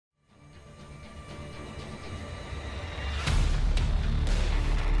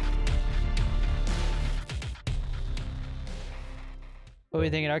What are we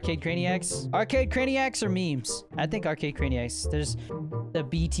thinking? Arcade Craniacs? Arcade Craniacs or memes? I think Arcade Craniacs. There's the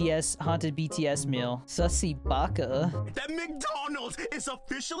BTS, haunted BTS meal. Sussy Baka. That McDonald's is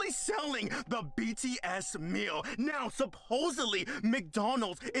officially selling the BTS meal. Now, supposedly,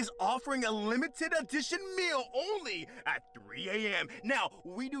 McDonald's is offering a limited edition meal only at 3 a.m. Now,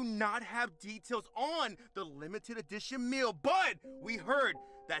 we do not have details on the limited edition meal, but we heard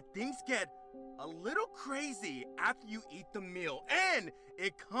that things get a little crazy after you eat the meal, and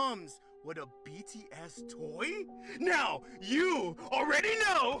it comes with a BTS toy? Now, you already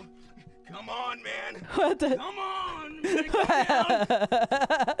know. Come on, man. What the? Come on.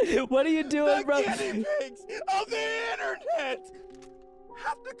 Come What are you doing, bro? the guinea pigs of the internet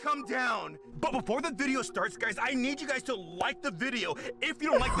have to come down. But before the video starts, guys, I need you guys to like the video. If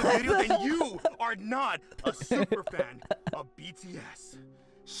you don't like the video, then you are not a super fan of BTS.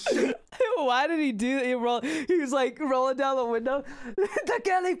 Why did he do that? He was like rolling down the window. The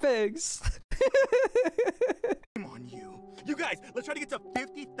guinea pigs. Shame on you. You guys, let's try to get to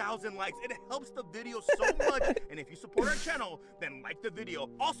 50,000 likes. It helps the video so much. And if you support our channel, then like the video.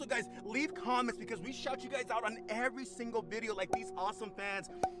 Also, guys, leave comments because we shout you guys out on every single video, like these awesome fans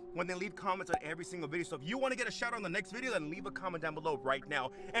when they leave comments on every single video. So if you want to get a shout out on the next video, then leave a comment down below right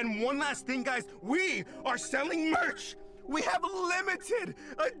now. And one last thing, guys, we are selling merch. We have limited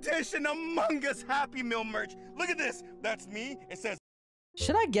edition Among Us Happy Meal merch. Look at this. That's me. It says,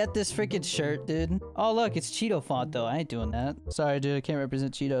 should I get this freaking shirt, dude? Oh, look, it's Cheeto font, though. I ain't doing that. Sorry, dude. I can't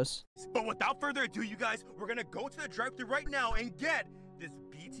represent Cheetos. but without further ado, you guys, we're going to go to the drive-thru right now and get this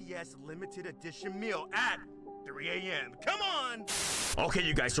BTS limited edition meal at 3 a.m. Come on. Okay,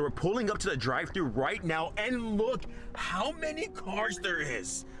 you guys, so we're pulling up to the drive-thru right now, and look how many cars there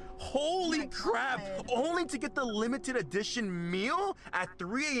is. Holy crap, only to get the limited edition meal at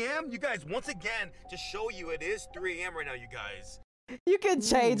 3 a.m.? You guys, once again, to show you it is 3 a.m. right now, you guys. You can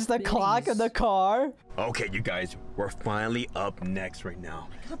change the clock in the car. Okay, you guys, we're finally up next right now.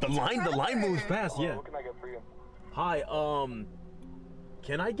 The line moves fast, yeah. What can I get for you? Hi,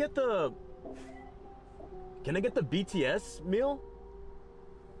 can I get the BTS meal?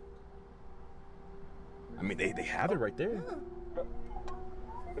 I mean, they have it right there.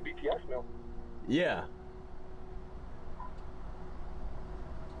 The BTS meal? Yeah.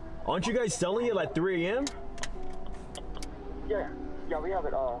 Aren't you guys selling it at 3 a.m.? Yeah, we have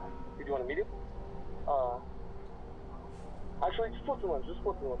it. Do you want a medium? Actually, just flip the one.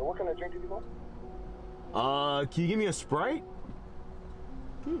 What kind of drink do you want? Can you give me a Sprite?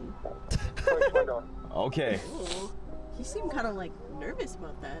 Okay. Ooh, he seemed kind of like nervous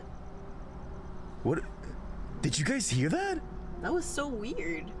about that. What? Did you guys hear that? That was so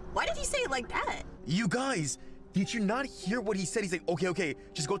weird. Why did he say it like that? You guys, did you not hear what he said? He's like, okay,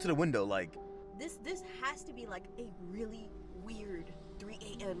 just go to the window, like. This has to be like a really weird 3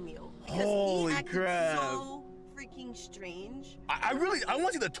 a.m. meal. Because Holy he acted crap. so freaking strange. I want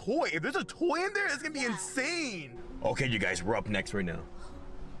to see the toy. If there's a toy in there, it's gonna be insane. Okay, you guys, we're up next right now.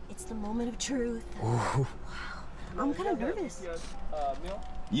 It's the moment of truth. Ooh. Wow. I'm kind of nervous. Meal?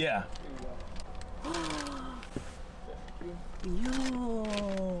 Yeah.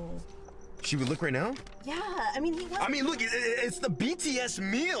 Yo. Should we look right now? Yeah, I mean, he was. I mean, look, it's the BTS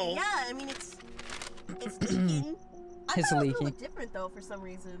meal. Yeah, I mean, it's leaking. I It's thought it was leaking. gonna look different though for some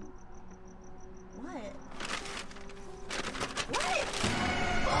reason. What? What?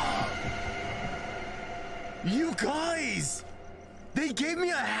 You guys, they gave me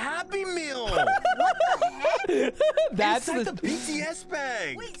a Happy Meal. What the heck? That's inside the BTS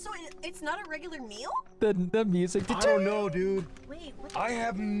bag. Wait, so it's not a regular meal? the music. I don't know, dude. Wait, what? I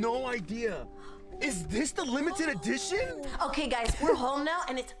have no idea. Is this the limited edition? Okay guys, we're home now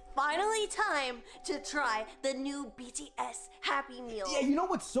and it's finally time to try the new BTS Happy Meal. Yeah, you know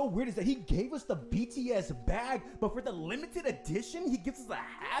what's so weird is that he gave us the BTS bag, but for the limited edition, he gives us a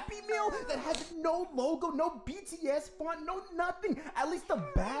Happy Meal that has no logo, no BTS font, no nothing. At least the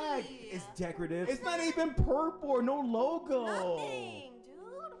bag is decorative. It's not even purple or no logo. Nothing,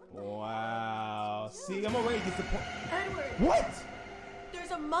 dude. Wow. See, I'm already disappointed. Edward, What?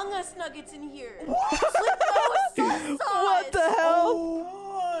 there's Among Us nuggets in here. What? With no sauce. What the hell?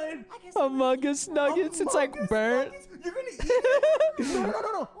 Oh, I guess Among Us nuggets. It's like Among Us burnt. nuggets? You're gonna eat it?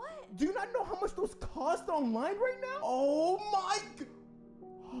 No. What? Do you not know how much those cost online right now? Oh my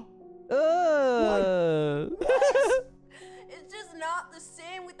It's just not the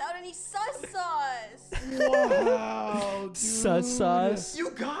same without any sauce. Wow, dude. Sus sauce.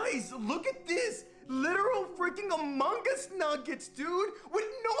 You guys, look at this. Literal freaking Among Us nuggets, dude, with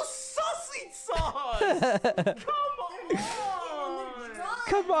no sussy sauce. Come on.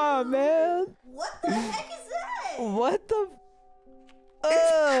 Come on, man. What the heck is that? What the?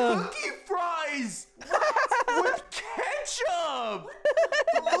 It's cookie fries with ketchup.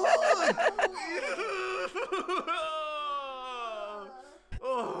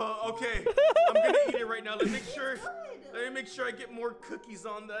 Oh, okay. I'm gonna eat it right now. Let me make sure I get more cookies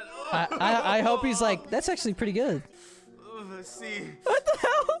on that. I hope he's like, that's actually pretty good. Let's see. What the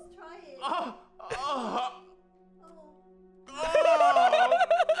hell? Try it.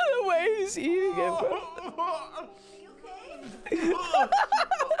 The way he's eating it, bro. Are you okay?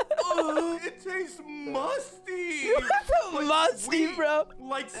 It tastes musty. Musty, sweet. bro.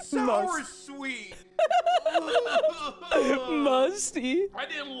 Like sour sweet. Musty. I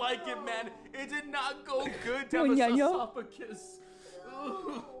didn't like it, man. It did not go good down the esophagus.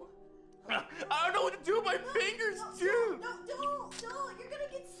 I don't know what to do with my fingers, too. No, don't. You're gonna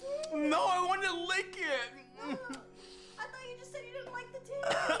get sick. No, I want to lick it. I thought you just said you didn't like the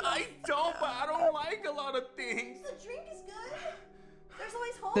taste. I don't, but I don't like a lot of things. The drink is good. There's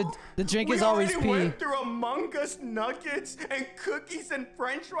always hope. The drink is always We pee. went through Among Us nuggets and cookies and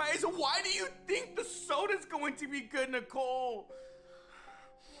french fries. Why do you think the soda's going to be good, Nicole?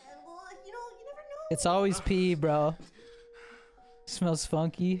 Yeah, well, you never know. It's always pee, bro. Smells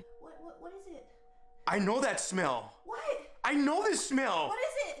funky. What is it? I know that smell. What? I know this smell. What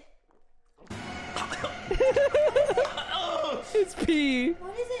is it? It's pee.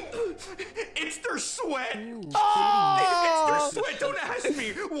 What is it? It's their sweat. Oh! It's their sweat. Don't ask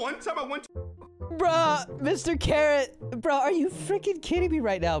me. One time I went to... Bruh, Mr. Carrot. Bro, are you freaking kidding me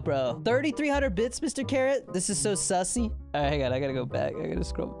right now, bro? 3,300 bits, Mr. Carrot? This is so sussy. All right, hang on. I gotta go back. I gotta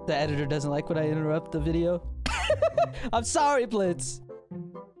scroll. The editor doesn't like when I interrupt the video. I'm sorry, Blitz.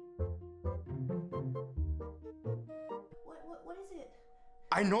 What is it?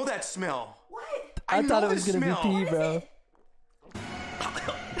 I know that smell. What? I thought know it was this gonna smell. be pee, What is bro. it?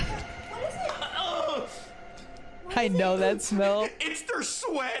 What is it? I know that smell. It's their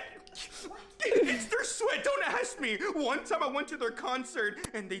sweat. It's their sweat. Don't ask me. One time I went to their concert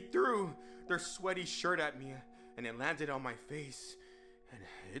and they threw their sweaty shirt at me and it landed on my face. And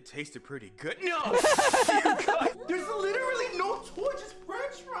it tasted pretty good. No! There's literally no torch, just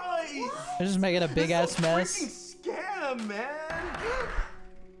french fries! They're just making a big ass mess. Freaking scam, man!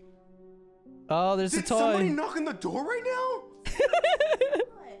 Oh, there's a Did somebody toy. knock on the door right now?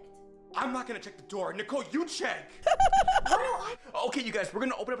 What? I'm not gonna check the door. Nicole, you check! Okay, you guys, we're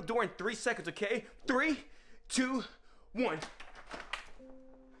gonna open up the door in 3 seconds, okay? 3, 2, 1.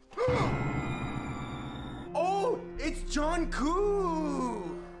 Oh, it's Jungkook!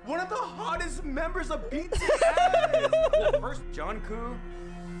 One of the hottest members of BTS! Well, first, Jungkook,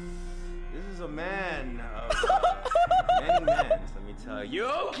 this is a man of many men, let me tell you.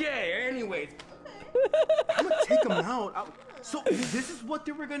 Okay, anyways, I'm gonna take him out. So this is what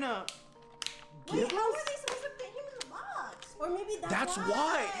they were gonna give Wait, how us? were they supposed to fit him in the box? Or maybe That's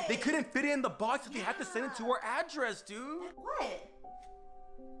why! They couldn't fit it in the box, so they had to send it to our address, dude. What?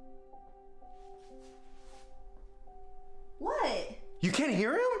 What? You can't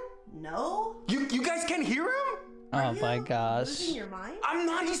hear him? No? You guys can't hear him? Oh my Losing gosh. your mind? I'm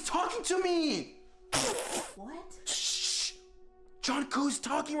not, he's talking to me! What? Shh! Jungkook's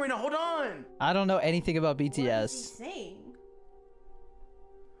talking right now, hold on! I don't know anything about What is he BTS. saying?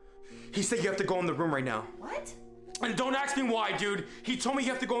 He said you have to go in the room right now. What? And don't ask me why, dude. He told me you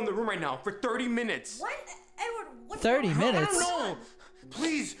have to go in the room right now for 30 minutes. What? Edward, what's 30 wrong? I minutes? don't know.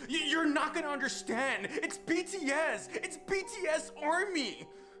 Please, you're not gonna understand. It's BTS. It's BTS Army.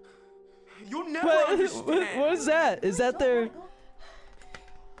 You'll never understand. What is that? Is that their...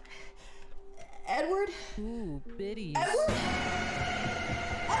 Edward? Ooh, biddies. Edward?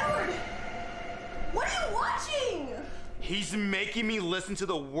 Edward! What are you watching? He's making me listen to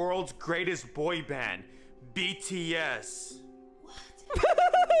the world's greatest boy band, BTS.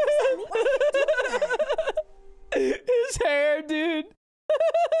 His hair, dude.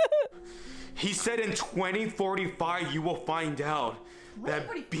 He said in 2045 you will find out that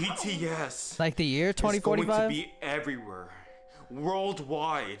 2045? BTS Like the year is going to 2045? be everywhere,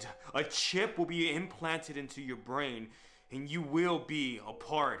 worldwide. A chip will be implanted into your brain, and you will be a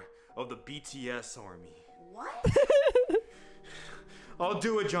part of the BTS army. What? I'll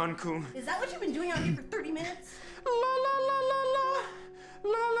do it, Jungkook. Is that what you've been doing out here for 30 minutes? La la la la la la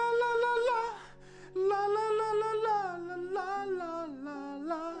la la la la la la la la la la la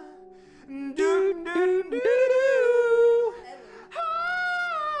la. Do do do do.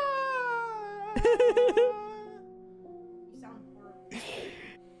 You sound horrible.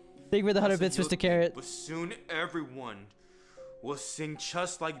 Thank you for the 100 bits, Mr. Carrot. But soon everyone will sing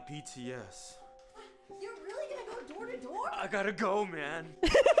just like BTS. You're really gonna go door to door? I gotta go, man.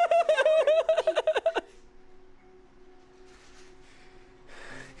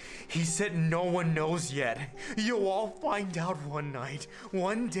 He said no one knows yet. You'll all find out one night,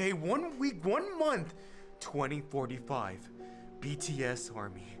 one day, 1 week, 1 month. 2045. BTS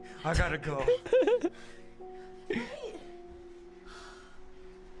Army. I gotta go.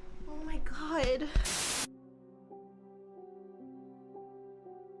 Oh my god.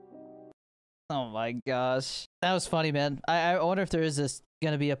 Oh my gosh. That was funny, man. I wonder if there is this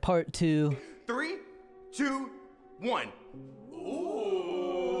gonna be a part 2. 3, 2, 1. Ooh.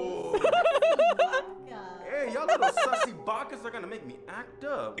 Hey, y'all little sussy bacas are gonna make me act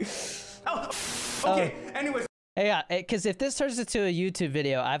up. Oh, okay, anyways. Hey, yeah, because if this turns into a YouTube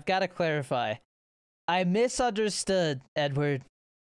video, I've got to clarify. I misunderstood, Edward.